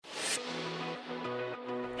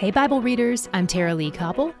Hey Bible readers, I'm Tara Lee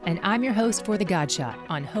Cobble, and I'm your host for The God Shot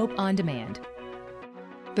on Hope on Demand.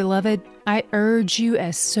 Beloved, I urge you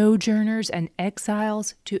as sojourners and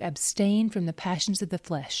exiles to abstain from the passions of the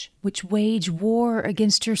flesh, which wage war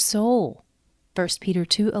against your soul. 1 Peter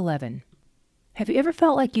 2:11. Have you ever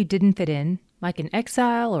felt like you didn't fit in, like an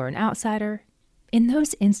exile or an outsider? In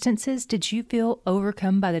those instances, did you feel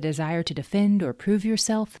overcome by the desire to defend or prove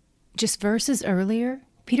yourself? Just verses earlier,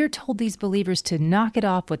 Peter told these believers to knock it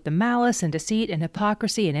off with the malice and deceit and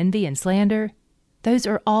hypocrisy and envy and slander. Those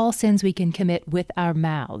are all sins we can commit with our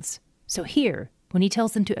mouths. So here, when he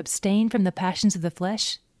tells them to abstain from the passions of the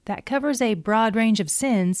flesh, that covers a broad range of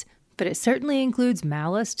sins, but it certainly includes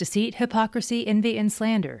malice, deceit, hypocrisy, envy, and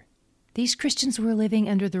slander. These Christians were living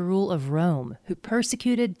under the rule of Rome, who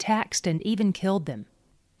persecuted, taxed, and even killed them.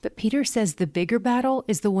 But Peter says the bigger battle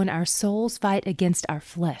is the one our souls fight against our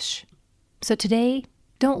flesh. So today,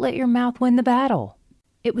 don't let your mouth win the battle.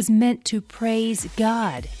 It was meant to praise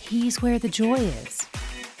God. He's where the joy is.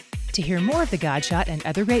 To hear more of The God Shot and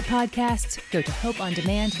other great podcasts, go to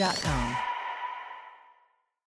hopeondemand.com.